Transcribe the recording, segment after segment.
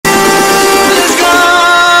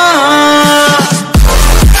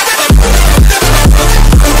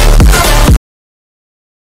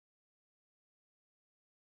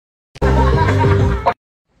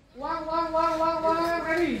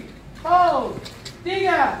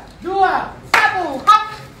3, 2, 1, hop.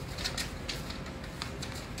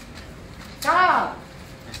 Jalan.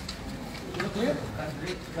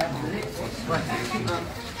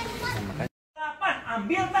 Kapan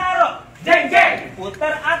ambil taruh, jeng jeng,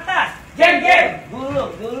 putar atas, jeng jeng,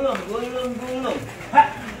 gulung gulung gulung gulung, ha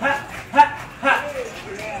ha ha ha.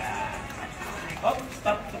 Hop,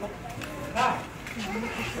 stop, cukup. Nah.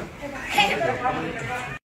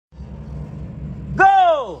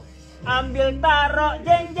 Go, ambil taruh,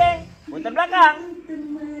 jeng jeng, putar belakang,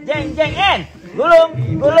 jeng jeng and gulung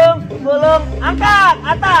gulung gulung, angkat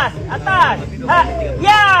atas atas, ha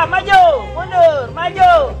ya, maju mundur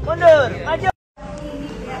maju mundur maju.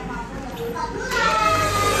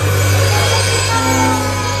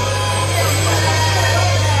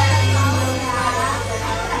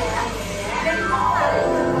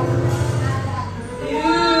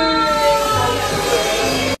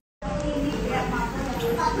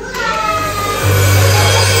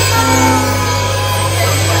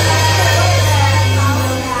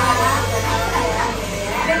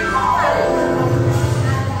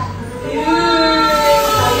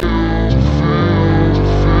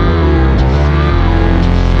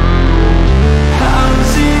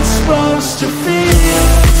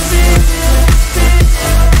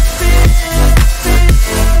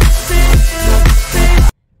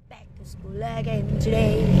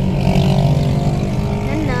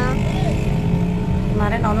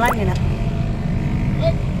 Kemarin online ya nak?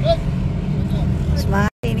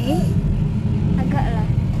 Semangat ini? Agak lah.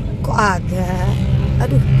 Kok agak?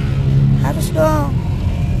 Aduh, harus dong.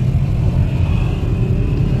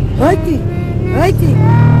 Hati, hati.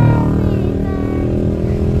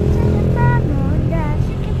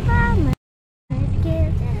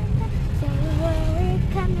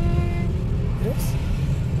 Terus?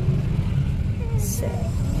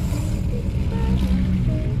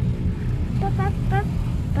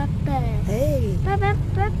 Hey.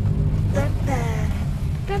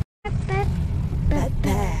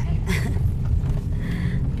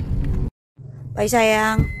 Bye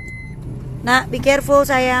sayang. Nak, be careful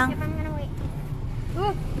sayang.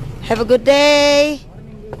 Have a good day.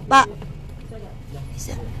 Pak.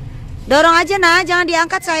 Bisa. Dorong aja nak, jangan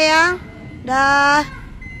diangkat sayang. Dah.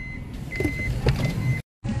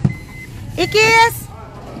 Ikis.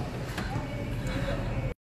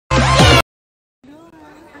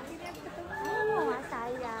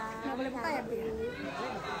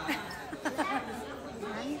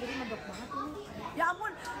 Ya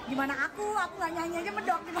ampun, gimana aku nggak nyanyi aja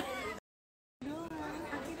medok gimana?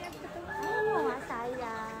 Akhirnya ketemu sama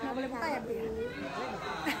saya. Nggak boleh buka ya, Bi?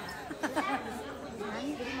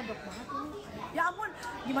 Nyanyi jadi medok banget ini. Ya ampun,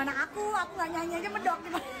 gimana aku nggak nyanyi aja medok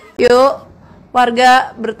gimana? Yuk,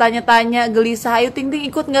 warga bertanya-tanya gelisah, Ayu Ting-Ting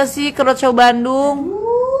ikut nggak sih ke Roadshow Bandung?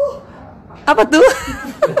 Apa tuh?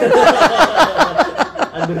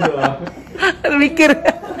 Aduh, mikir.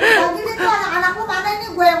 Tadi itu anak-anakmu mana ini,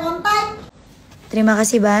 gue yang on time. Terima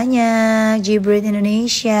kasih banyak Jibrit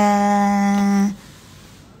Indonesia.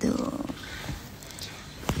 Tuh.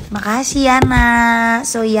 Makasih ya nak,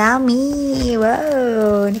 so yummy.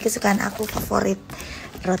 Wow, ini kesukaan aku, favorit.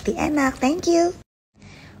 Roti enak, thank you.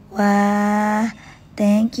 Wah,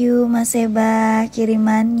 thank you Mas Seba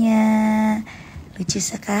kirimannya. Lucu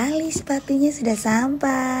sekali, sepatunya sudah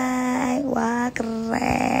sampai. Wah,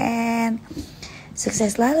 keren.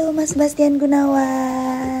 Sukses selalu Mas Bastian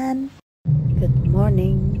Gunawan. Good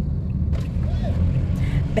morning.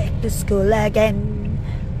 Back to school again.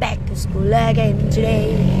 Back to school again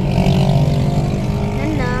today.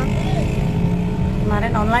 Enak.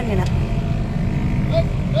 Kemarin online ya nak?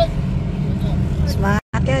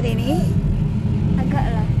 Semangat ya hari ini? Agak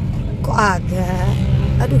lah. Kok agak?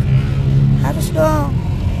 Aduh, harus dong.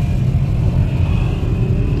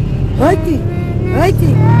 Hati,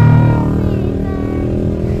 hati.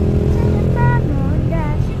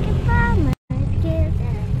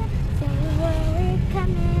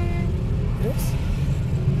 Terus?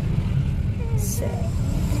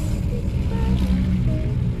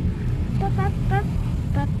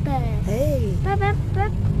 Hey.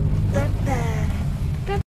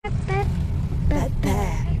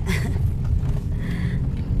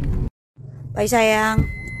 Bye sayang.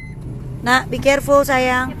 Nak, be careful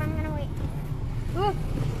sayang.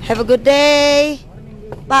 Have a good day.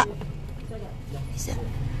 Pak. Bisa.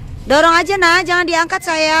 Dorong aja nak, jangan diangkat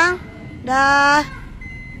sayang. Dah.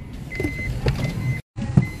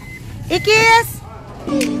 Ikis.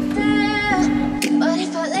 But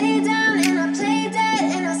if I lay down and I play dead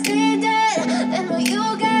and I stay dead, then will you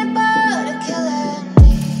get bored of killing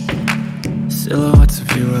me? Silhouettes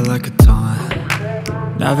of you are like a taunt.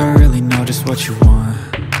 Never really know just what you want.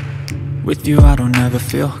 With you I don't ever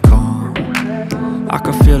feel calm. I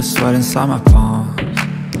can feel the sweat inside my palms.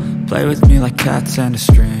 Play with me like cats and a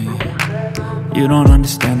string. You don't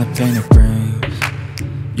understand the pain it brings.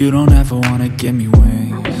 You don't ever wanna give me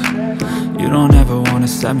wings. You don't ever wanna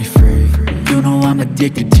set me free. You know I'm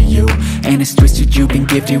addicted to you, and it's twisted, you've been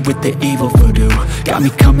gifted with the evil voodoo. Got me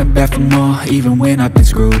coming back for more, even when I've been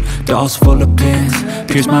screwed. Dolls full of pins,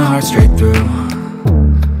 pierce my heart straight through.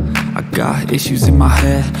 I got issues in my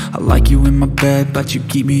head, I like you in my bed, but you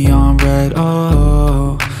keep me on red.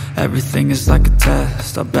 Oh, everything is like a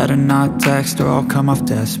test, I better not text or I'll come off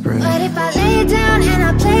desperate. But if I lay down and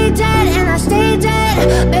I play dead and I stay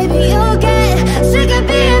dead, baby you'll get sick of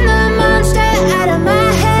being the monster out of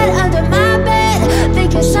my head, under my bed,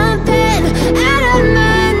 thinking something out of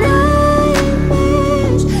my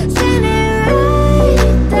nightmares, standing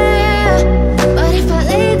right there. But if I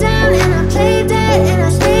lay down and I play dead and I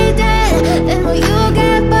stay dead, then will you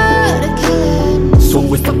get bored of killing me? So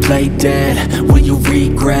if I play dead, will you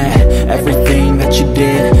regret everything that you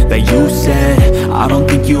did, that you said? I don't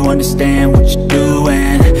think you understand what you're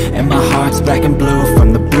doing, and my heart's black and blue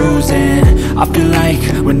from the bruising. I feel like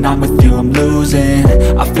when I'm with you I'm losing.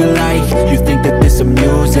 I feel like you think that this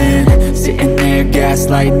amusing, sitting there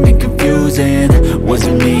gaslighting and confusing. Was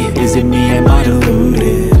it me? Is it me? Am I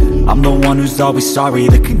deluded? I'm the one who's always sorry,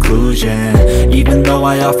 the conclusion, even though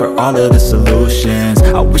I offer all of the solutions.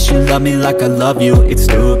 I wish you loved me like I love you, it's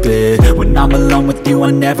stupid. When I'm alone with you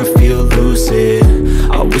I never feel lucid.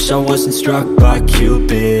 I wish I wasn't struck by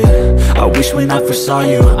Cupid. I wish when I first saw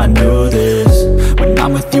you I knew this. When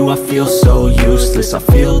I'm with you I feel so useless, I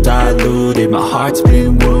feel diluted, my heart's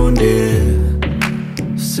been wounded.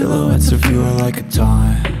 Silhouettes of you are like a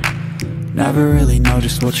taunt, never really know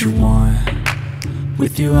just what you want.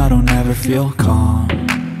 With you I don't ever feel calm,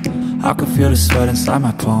 I can feel the sweat inside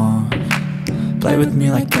my palms. Play with me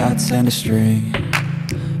like cats and a string.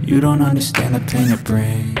 You don't understand the pain it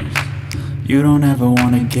brings. You don't ever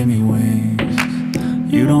wanna give me wings.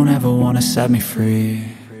 You don't ever wanna set me free.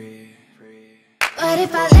 But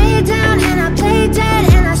if I lay down and I play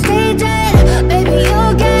dead and I stay dead, baby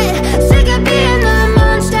you'll get sick of being the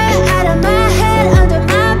monster out of my head, under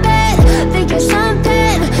my bed, thinking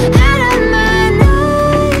something out of my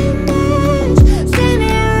nightmares,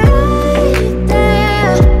 standing right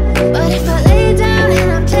there. But if I lay down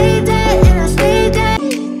and I play dead and I stay dead,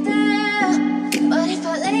 but if I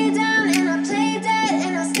lay down and I play dead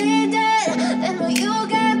and I stay dead, then will you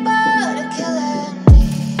get bored of killing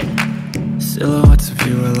me? Silhouettes of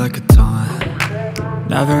you are like a taunt,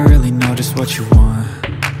 never really know just what you want.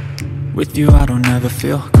 With you I don't ever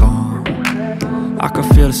feel calm, I can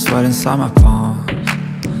feel the sweat inside my palms.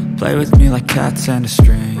 Play with me like cats and a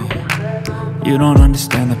string. You don't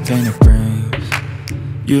understand the pain it brings.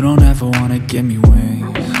 You don't ever wanna give me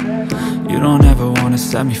wings. You don't ever wanna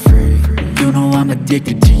set me free. You know I'm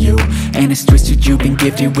addicted to you, and it's twisted, you've been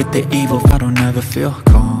gifted with the evil. I don't ever feel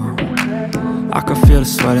calm, I can feel the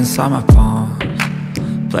sweat inside my palms.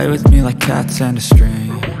 Play with me like cats and a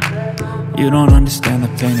string. You don't understand the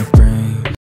pain it brings.